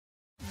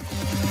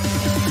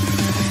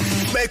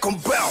make them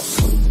bounce.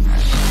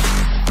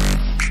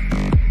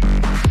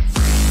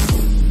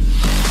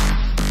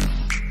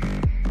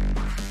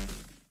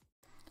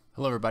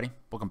 Hello everybody,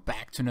 welcome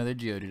back to another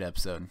Gio-Dude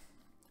episode.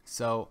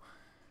 So,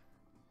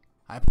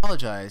 I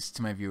apologize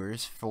to my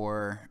viewers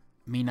for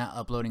me not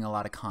uploading a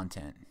lot of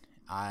content.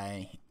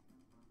 I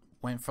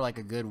went for like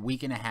a good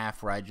week and a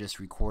half where I just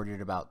recorded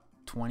about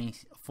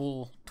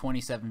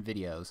 27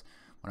 videos.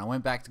 When I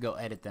went back to go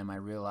edit them, I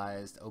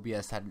realized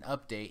OBS had an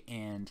update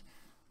and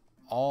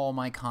all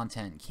my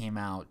content came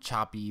out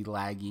choppy,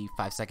 laggy,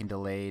 5-second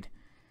delayed.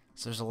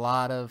 So there's a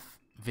lot of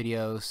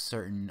videos,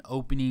 certain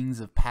openings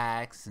of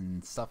packs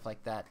and stuff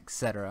like that,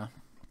 etc.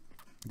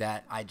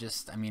 that I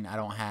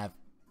don't have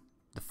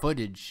the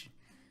footage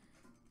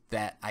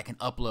that I can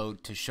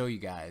upload to show you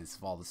guys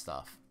of all the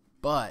stuff.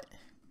 But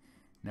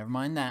never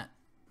mind that,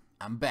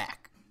 I'm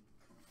back.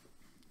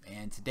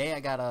 And today I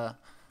got a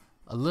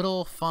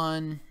little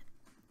fun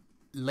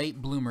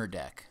late bloomer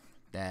deck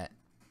that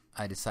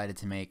I decided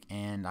to make,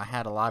 and I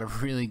had a lot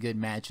of really good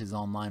matches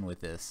online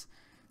with this.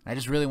 I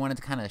just really wanted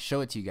to kind of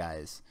show it to you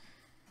guys.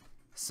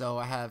 So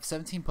I have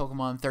 17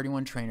 Pokemon,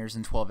 31 trainers,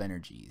 and 12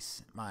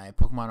 energies. My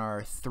Pokemon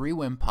are 3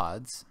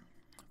 Wimpods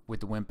with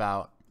the Wimp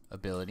Out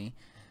ability,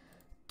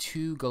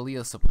 2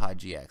 Goleosopod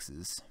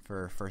GXs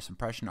for First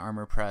Impression,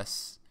 Armor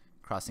Press,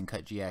 Crossing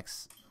Cut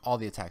GX. All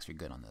the attacks are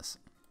good on this.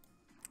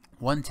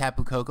 1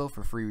 Tapu Koko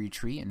for free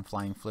retreat and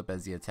Flying Flip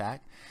as the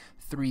attack.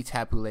 3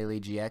 Tapu Lele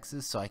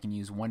GXs so I can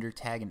use Wonder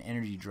Tag and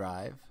Energy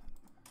Drive.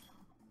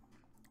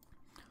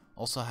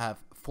 Also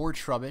have 4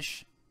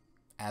 Trubbish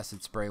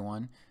Acid Spray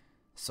 1.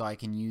 So I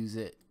can use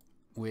it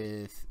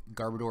with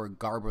Garbodor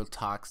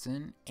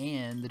Garbotoxin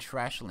and the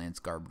Trashlands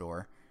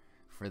Garbodor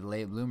for the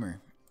late bloomer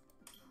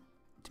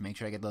to make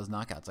sure I get those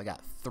knockouts. I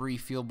got 3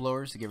 Field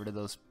Blowers to get rid of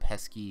those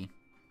pesky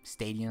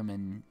Stadium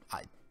and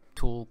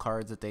tool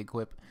cards that they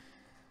equip.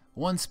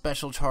 1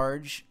 Special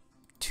Charge,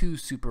 2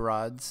 Super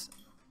Rods,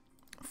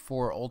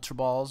 4 Ultra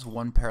Balls,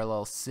 1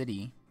 Parallel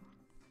City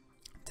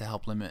to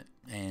help limit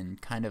and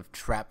kind of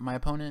trap my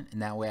opponent,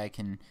 and that way I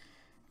can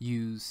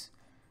use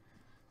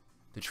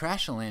the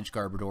Trashlands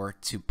Garbodor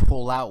to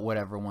pull out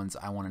whatever ones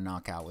I want to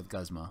knock out with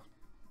Guzma.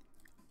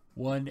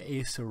 1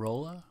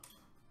 Acerola.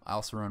 I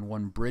also run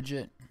 1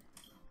 Bridget,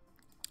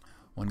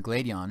 1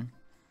 Gladion.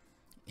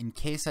 In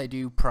case I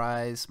do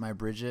prize my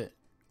Bridget,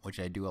 which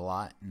I do a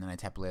lot, and then I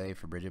tap Lele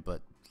for Bridget,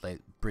 but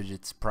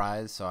Bridget's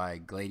prize, so I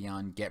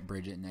Gladion, get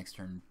Bridget, next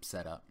turn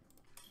set up.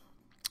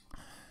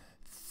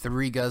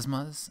 3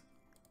 Guzmas,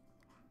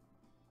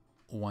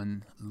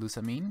 1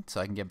 Lusamine, so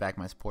I can get back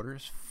my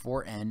supporters,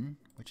 4 N,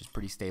 which is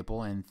pretty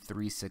staple, and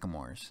 3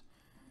 Sycamores.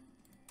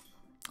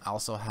 I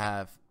also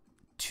have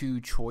 2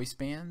 Choice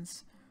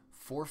Bands,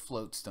 4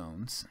 Float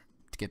Stones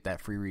to get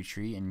that free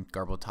retreat, and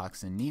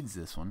Garbotoxin needs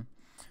this one.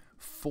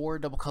 4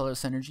 Double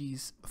Colorless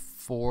Energies,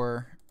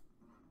 4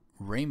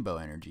 Rainbow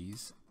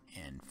Energies,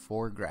 and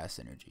 4 Grass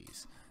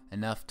Energies.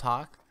 Enough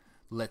talk,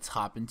 let's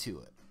hop into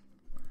it.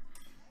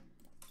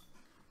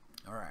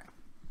 Alright,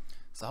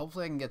 so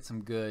hopefully I can get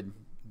some good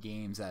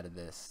games out of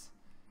this,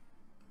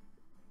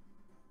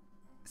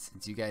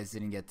 since you guys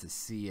didn't get to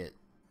see it,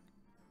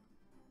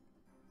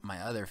 my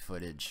other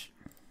footage.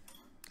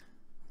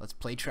 Let's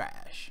play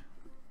Trash.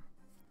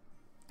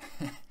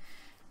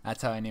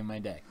 That's how I name my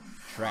deck,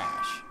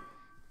 Trash,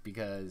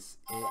 because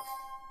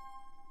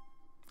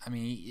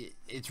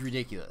it's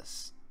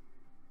ridiculous,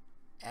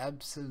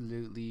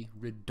 absolutely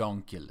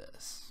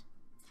redonkulous,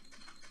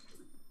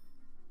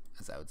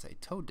 as I would say.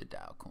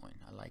 Toadadao coin,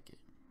 I like it.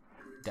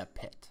 Da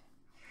pet.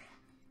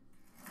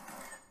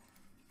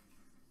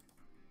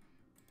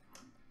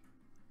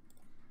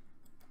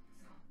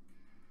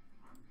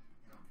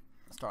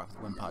 Start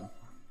off with Wimpod.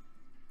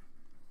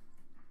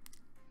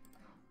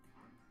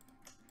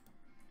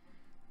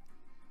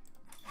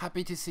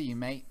 Happy to see you,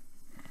 mate.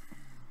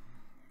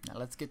 Now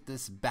let's get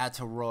this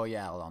battle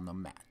royale on the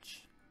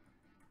match.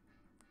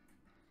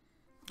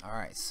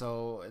 Alright,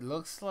 so it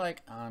looks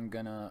like I'm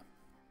gonna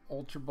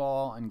Ultra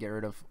Ball and get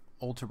rid of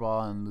Ultra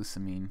Ball and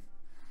Lusamine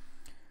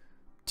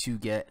to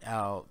get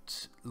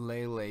out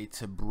Lele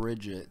to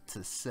Bridget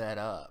to set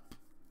up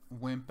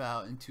Wimp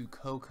Out into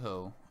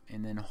Coco,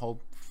 and then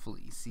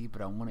hopefully see,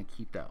 but I want to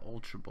keep that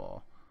Ultra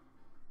Ball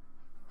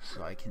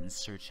so I can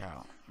search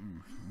out.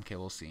 Okay,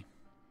 we'll see.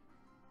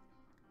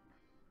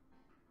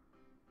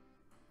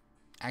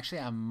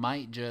 Actually, I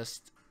might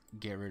just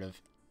get rid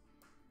of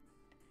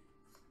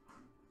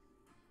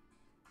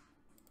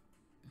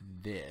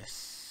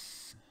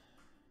this.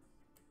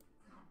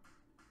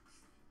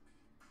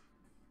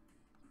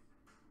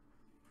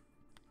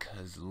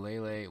 Because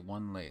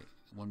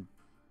one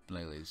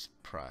Lele's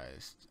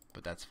prized,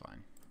 but that's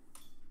fine.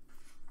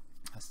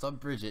 I still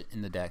have Bridget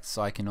in the deck,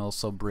 so I can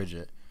also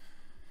Bridget.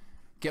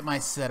 Get my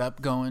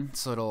setup going,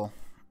 so it'll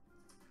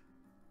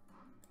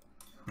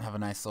have a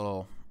nice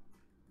little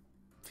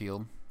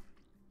field.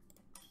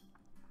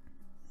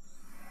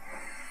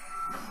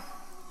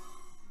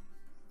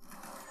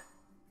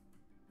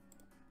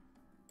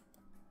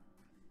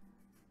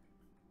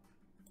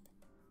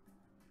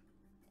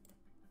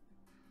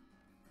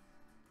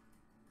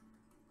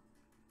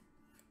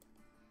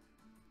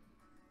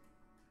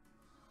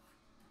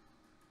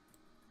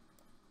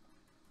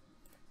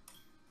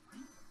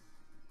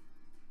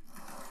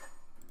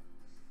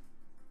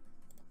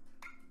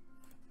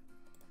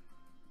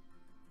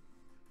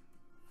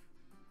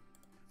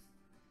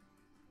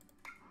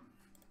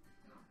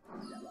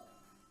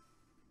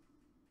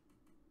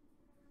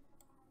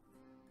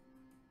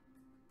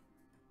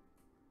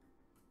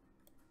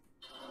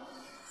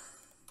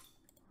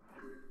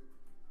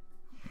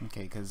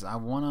 Okay, because I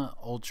want to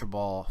Ultra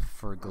Ball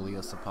for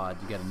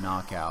Galeosopod to get a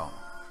knockout.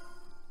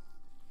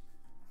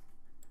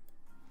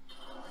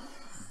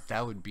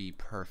 That would be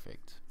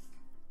perfect.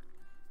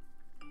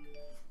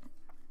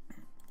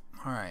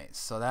 Alright,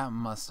 so that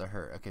must have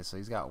hurt. Okay, so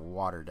he's got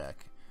Water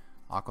Deck.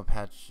 Aqua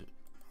Patch,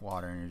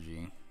 Water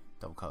Energy,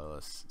 double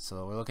colorless.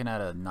 So we're looking at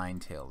a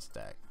Ninetales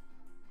deck.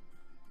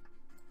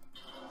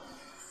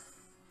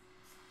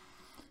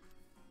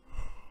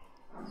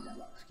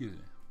 Excuse me.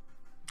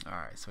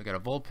 Alright, so we got a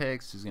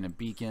Vulpix who's gonna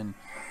Beacon.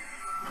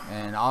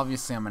 And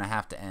obviously I'm gonna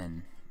have to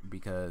end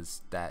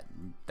because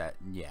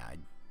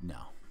no.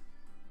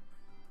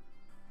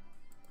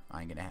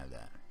 I ain't gonna have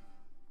that.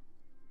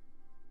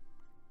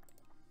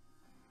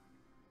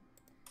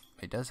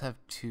 It does have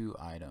 2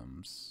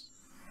 items.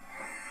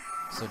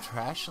 So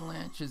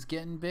Trashalanche is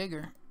getting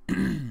bigger.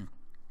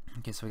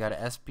 Okay, so we got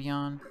an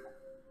Espeon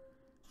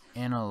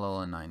and a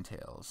Alola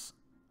Ninetales.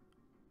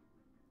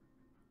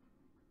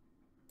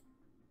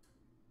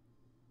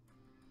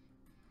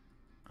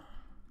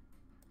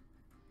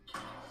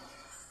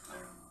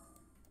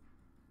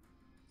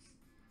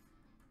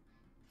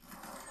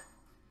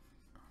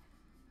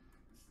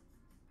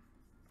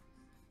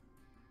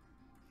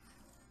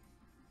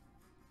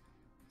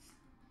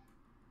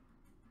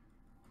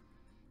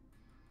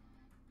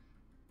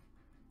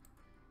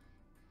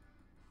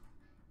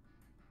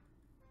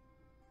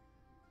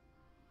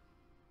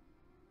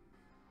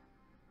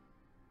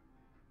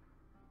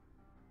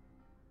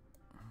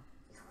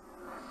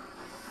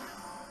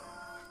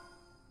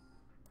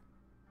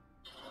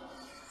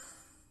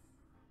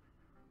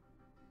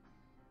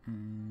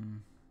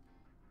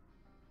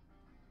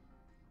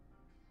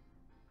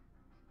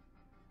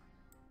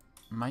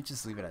 Might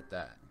just leave it at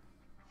that.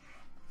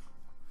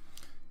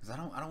 Because I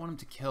don't want him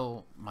to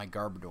kill my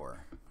Garbodor.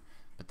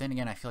 But then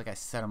again, I feel like I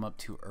set him up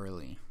too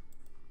early.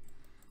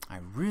 I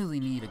really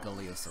need a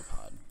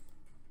Galeosopod.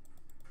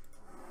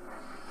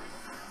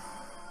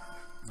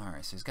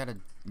 Alright, so he's got a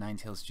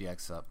Ninetales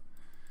GX up.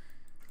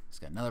 He's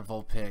got another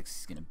Vulpix.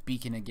 He's gonna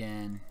Beacon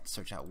again.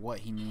 Search out what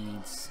he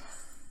needs.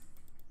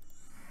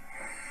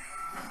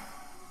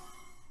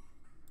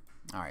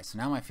 Alright, so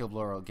now my Field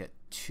Blower will get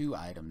 2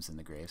 items in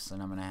the grave. So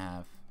then I'm gonna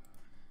have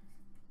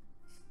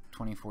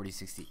 20, 40,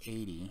 60,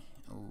 80.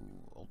 Oh,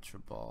 Ultra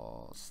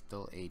Ball,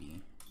 still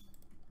 80.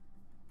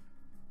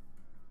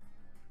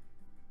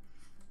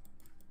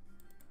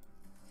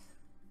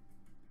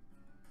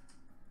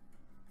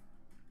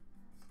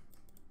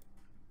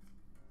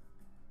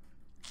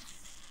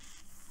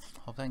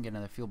 Hope I can get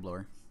another Field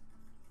Blower.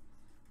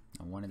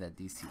 I wanted that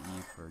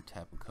DCE for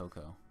Tapu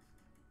Koko.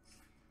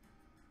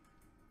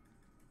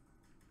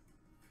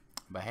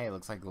 But hey, it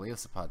looks like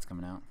Galeosopod's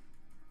coming out.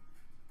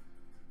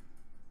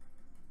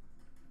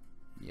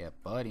 Yeah,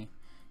 buddy.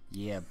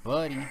 Yeah,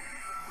 buddy.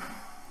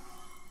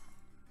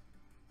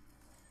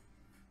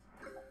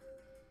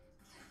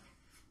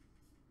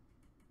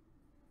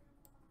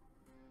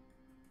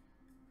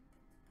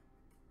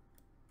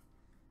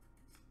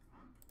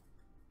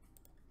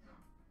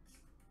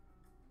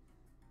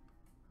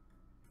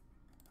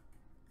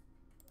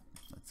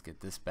 Let's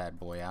get this bad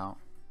boy out.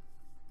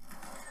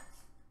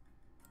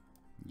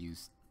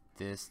 Use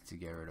this to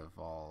get rid of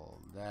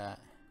all that.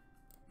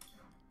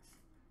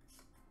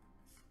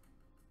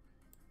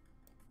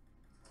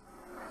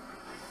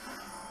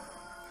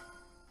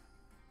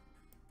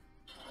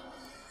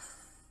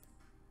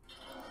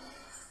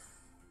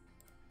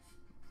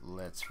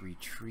 Let's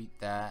retreat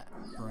that,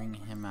 bring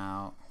him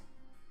out,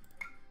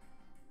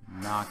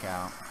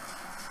 knockout.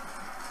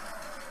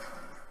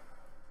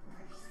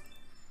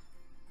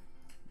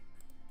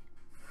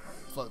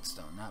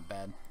 Floatstone, not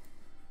bad.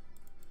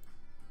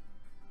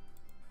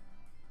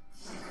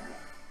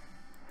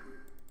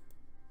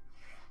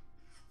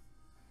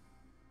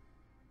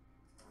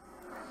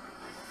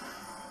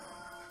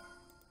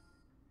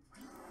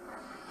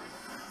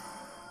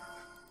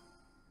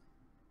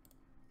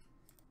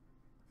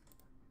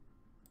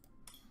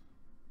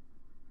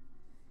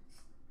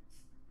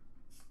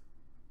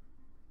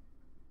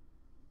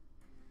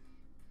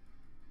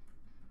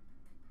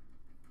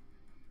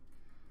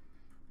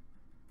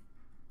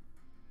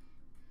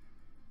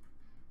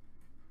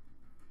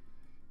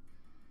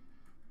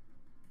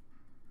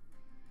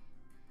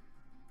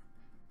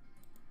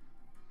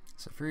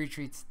 So if he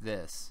retreats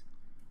this,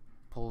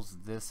 pulls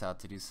this out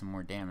to do some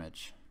more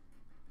damage,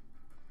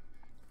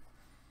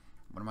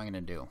 what am I going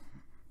to do?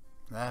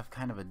 I have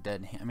kind of a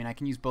dead hand. I mean, I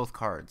can use both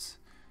cards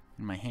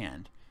in my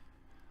hand,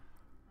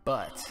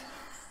 but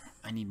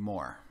I need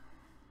more.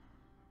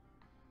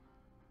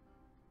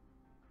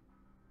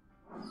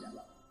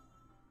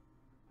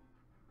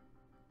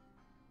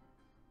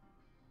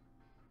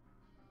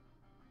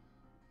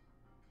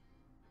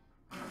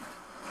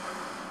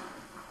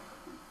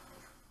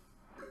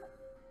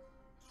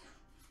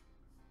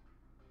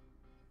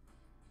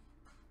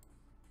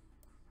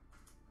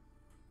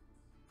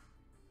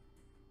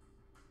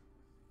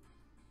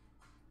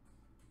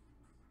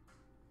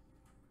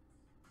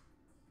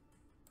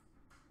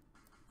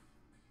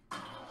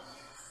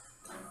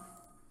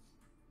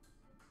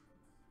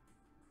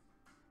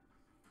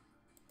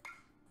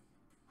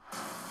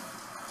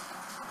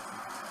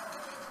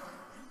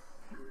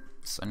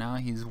 So now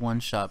he's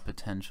one-shot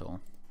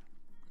potential.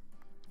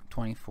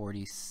 20,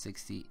 40,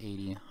 60,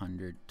 80,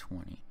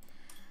 120.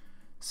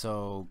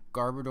 So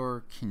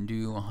Garbodor can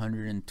do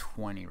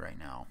 120 right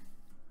now.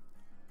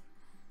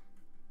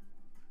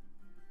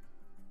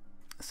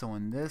 So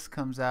when this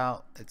comes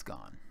out, it's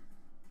gone.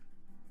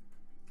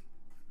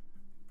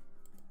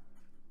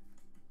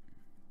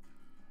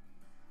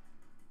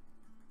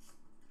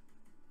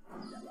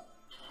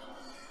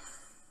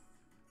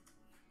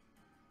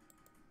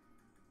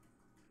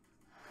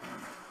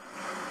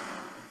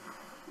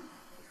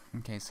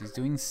 Okay, so he's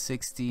doing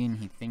 60 and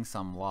he thinks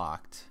I'm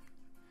locked.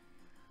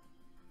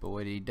 But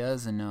what he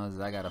doesn't know is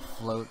I got a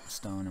float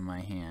stone in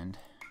my hand.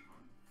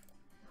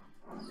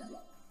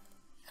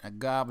 And a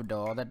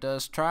Garbodor that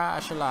does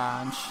trash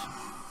launch.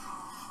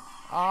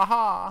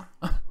 Aha!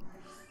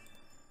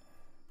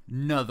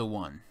 Another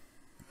one.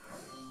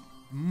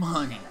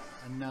 Money.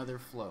 Another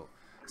float.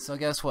 So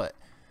guess what?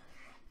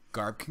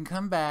 Garb can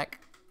come back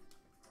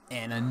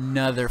and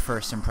another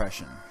first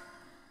impression.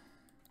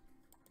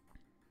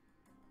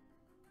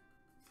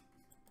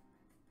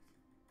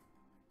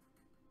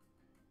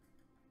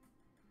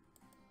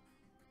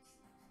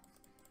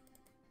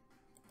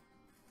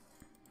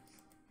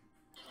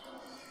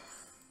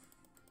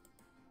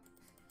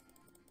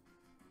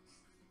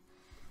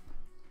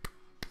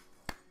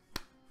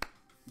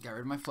 Got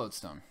rid of my float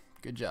stone.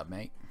 Good job,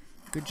 mate.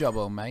 Good job,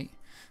 old mate.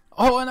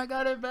 Oh, and I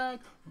got it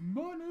back.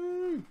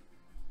 Money.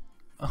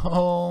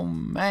 Oh,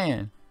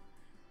 man.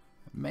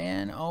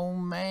 Man, oh,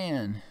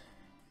 man.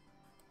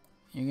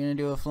 You're going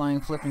to do a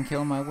flying flip and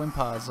kill my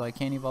Wimpod so I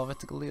can't evolve it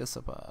to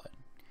Galeosopod.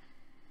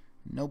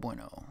 No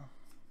bueno.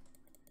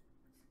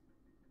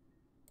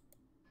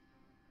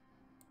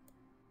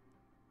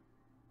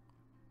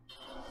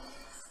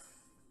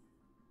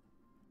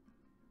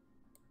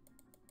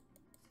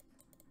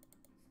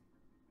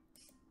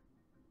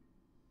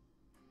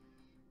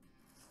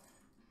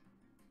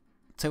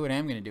 Tell you what I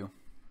am going to do.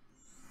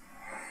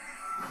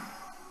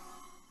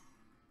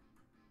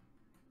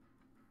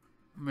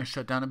 I'm going to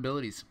shut down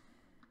abilities.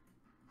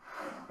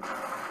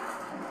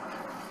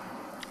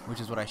 Which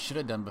is what I should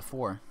have done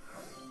before.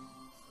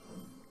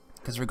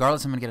 Because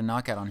regardless, I'm going to get a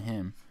knockout on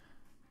him.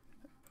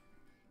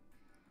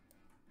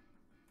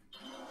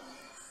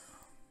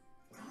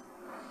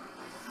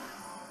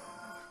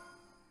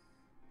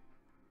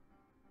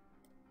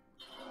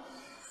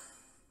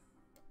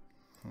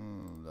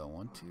 Don't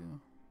want to.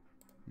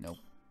 Nope.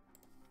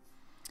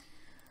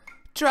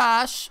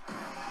 Trash!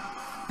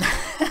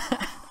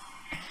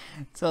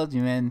 Told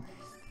you, man.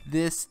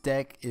 This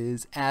deck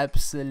is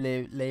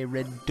absolutely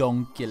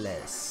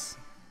redonkulous.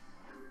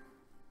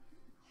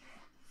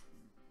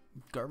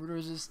 Garbodor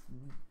is just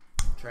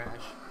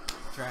trash,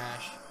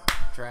 trash,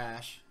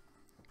 trash.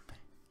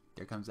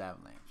 There comes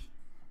Avalanche.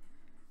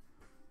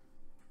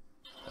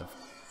 Of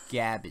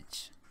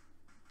garbage.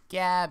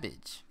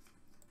 Garbage.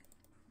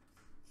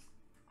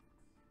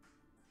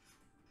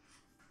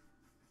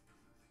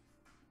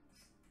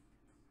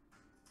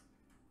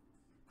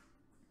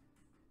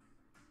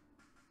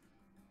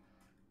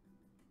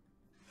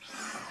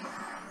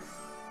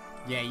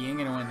 Yeah, you ain't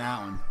gonna win that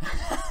one.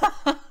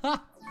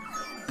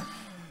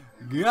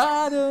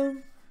 Got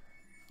him!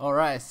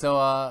 Alright,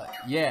 so,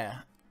 yeah.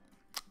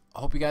 I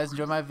hope you guys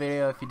enjoyed my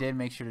video. If you did,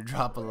 make sure to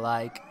drop a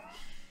like.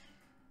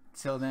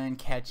 Till then,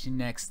 catch you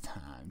next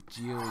time.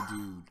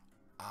 Gio-Dude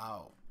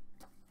out.